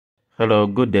Hello,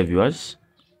 good day viewers.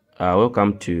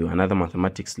 Welcome to another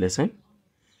mathematics lesson.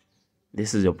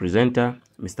 This is your presenter,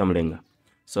 Mr. Mlenga.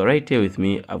 So right here with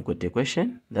me, I've got a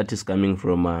question that is coming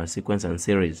from sequence and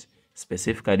series,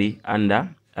 specifically under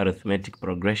arithmetic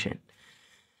progression.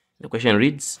 The question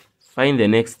reads, find the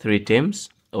next three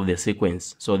terms of the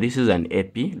sequence. So this is an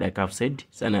AP, like I've said,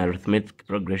 it's an arithmetic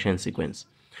progression sequence.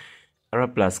 R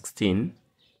plus 16,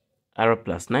 R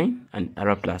plus 9, and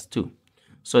R plus 2.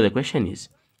 So the question is,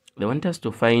 they want us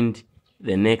to find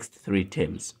the next three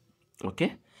terms.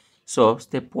 Okay, so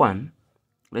step one,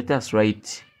 let us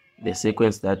write the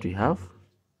sequence that we have.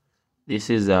 This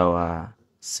is our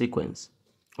sequence.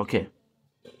 Okay,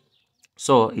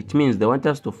 so it means they want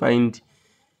us to find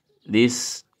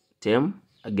this term,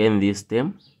 again this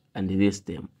term, and this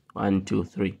term. 1, 2,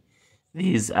 3.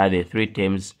 These are the three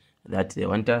terms that they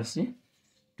want us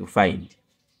to find.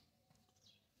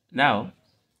 Now,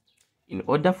 in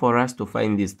order for us to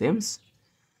find these terms,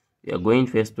 we are going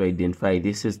first to identify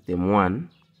this is term 1,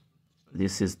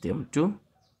 this is term 2,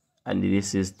 and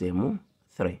this is term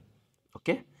 3.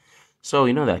 Okay, so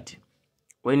we know that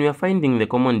when we are finding the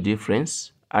common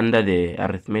difference under the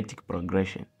arithmetic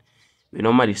progression, we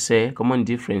normally say common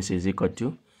difference is equal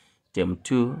to term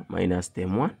 2 minus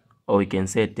term 1, or we can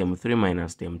say term 3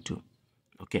 minus term 2.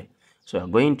 Okay, so we are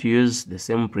going to use the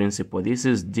same principle. This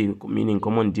is D, meaning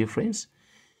common difference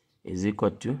is equal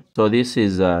to, so this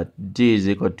is D is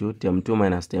equal to term 2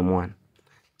 minus term 1.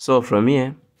 So from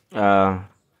here,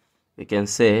 we can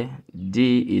say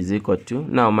D is equal to,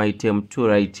 now my term 2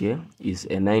 right here is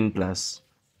a 9 plus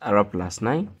R plus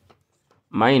 9,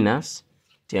 minus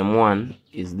term 1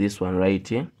 is this one right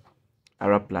here,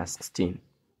 R plus 16.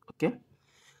 Okay,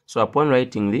 so upon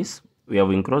writing this, we have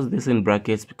enclosed this in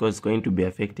brackets because it's going to be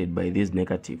affected by this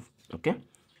negative. Okay,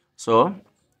 so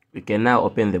we can now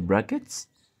open the brackets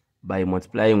by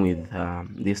multiplying with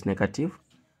this negative.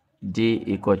 D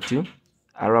equal to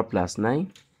R plus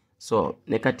 9. So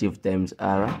negative times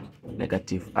R,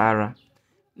 negative R,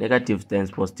 negative times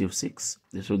positive 6.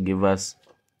 This will give us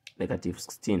negative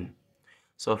 16.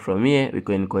 So from here, we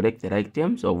can collect the right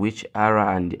terms, of which R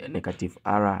and negative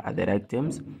R are the right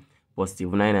terms.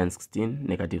 Positive 9 and 16,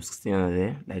 negative 16 are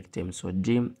the like terms. So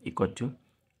D equal to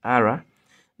R.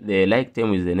 The like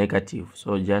term is the negative,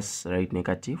 so just write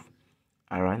negative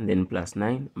R and then plus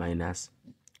 9 minus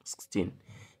 16.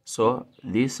 So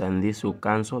this and this will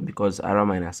cancel because R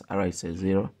minus R is a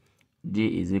 0.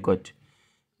 D is equal to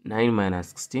 9 minus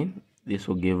 16. This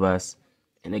will give us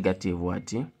a negative what?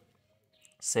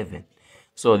 7.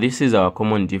 So this is our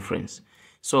common difference.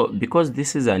 So because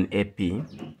this is an AP,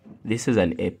 this is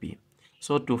an AP.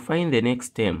 So to find the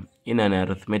next term in an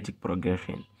arithmetic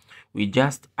progression, we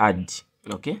just add,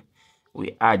 okay?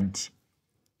 We add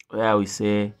where we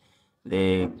say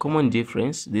the common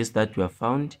difference, this that we have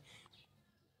found,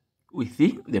 with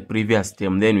the previous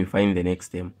term, then we find the next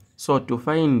term. So to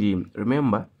find him,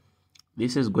 remember,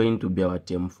 this is going to be our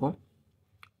term 4,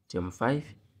 term 5,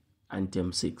 and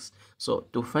term 6. So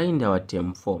to find our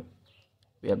term 4,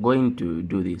 we are going to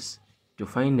do this. To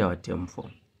find our term 4,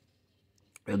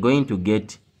 we are going to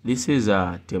get, this is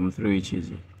term 3, which is,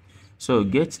 so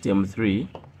get term 3,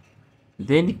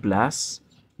 then plus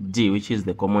D, which is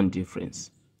the common difference.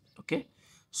 Okay,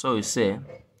 so we say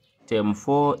term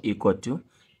 4 equal to,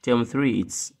 term 3,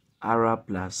 it's R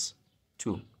plus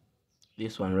 2.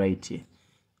 This one right here.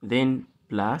 Then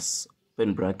plus,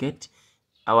 open bracket,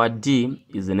 our D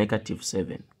is a negative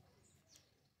 7.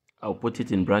 I'll put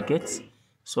it in brackets.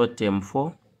 So term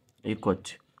 4 equal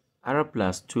to R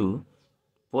plus 2,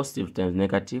 positive times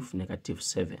negative, negative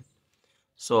 7.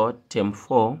 So term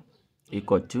 4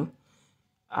 equal to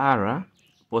R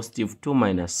positive 2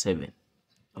 minus 7.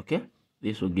 Okay,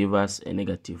 this will give us a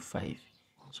negative 5.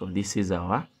 So this is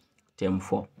our term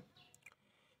 4.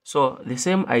 So the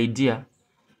same idea,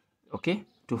 okay,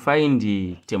 to find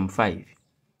the term 5.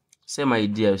 Same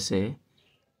idea, say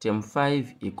term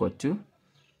 5 equal to,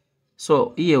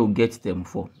 so here we get term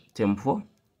 4. Term 4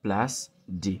 plus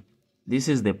D. This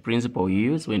is the principle we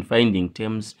use when finding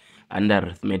terms under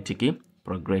arithmetic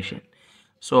progression.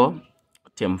 So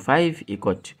term 5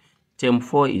 equal to, term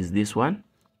 4 is this one,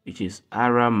 which is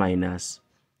R minus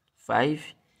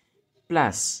 5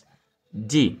 plus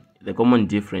D, the common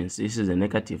difference. This is a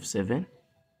negative 7,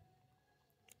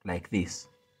 like this.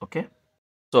 Okay,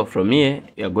 so from here,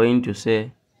 we are going to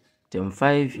say term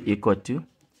 5 equal to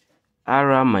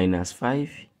R minus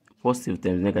 5, positive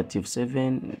times negative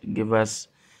 7, give us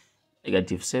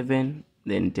negative 7.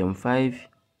 Then term 5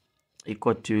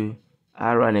 equal to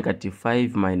R negative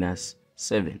 5 minus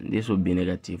 7. This will be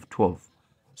negative 12.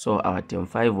 So our term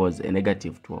 5 was a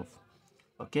negative 12.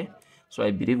 Okay, So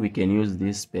I believe we can use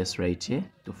this space right here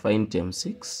to find term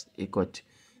 6 equal to,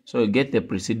 so we get the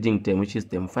preceding term, which is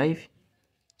term 5.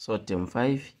 So term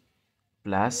 5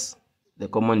 plus the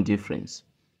common difference.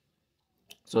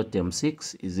 So term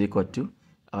 6 is equal to,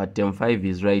 our term 5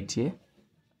 is right here,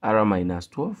 r minus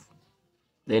 12,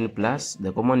 then plus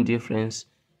the common difference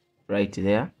right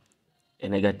there, a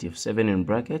negative 7 in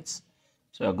brackets.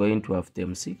 So we're going to have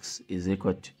term 6 is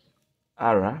equal to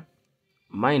r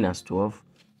minus 12,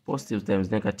 positive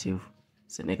times negative,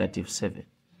 it's a negative 7.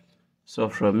 So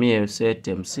from here, you say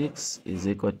term 6 is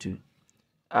equal to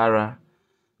r,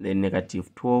 then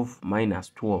negative 12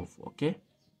 minus 12, okay?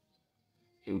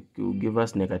 It will give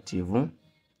us negative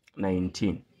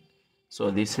 19. So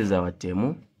this is our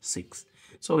term 6.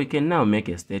 So we can now make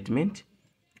a statement.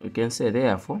 We can say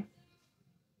therefore,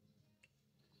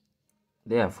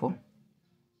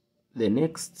 the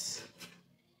next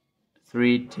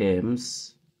 3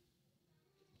 terms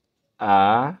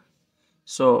are,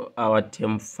 so our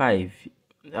term 5,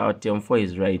 our term 4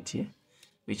 is right here,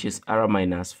 which is r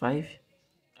minus 5,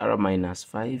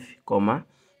 comma,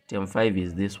 term 5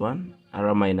 is this one,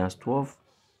 r minus 12,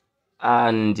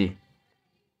 and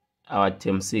our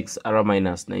term 6, r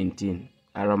minus 19,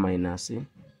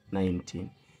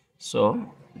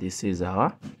 So this is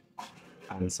our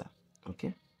answer,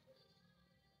 okay?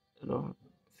 So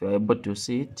if you're able to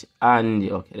see it,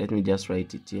 and okay, let me just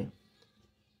write it here,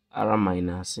 r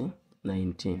minus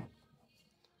 19.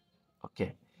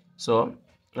 Okay, so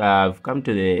I've come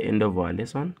to the end of our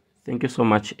lesson. Thank you so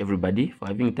much, everybody, for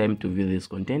having time to view this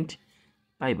content.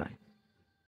 Bye bye.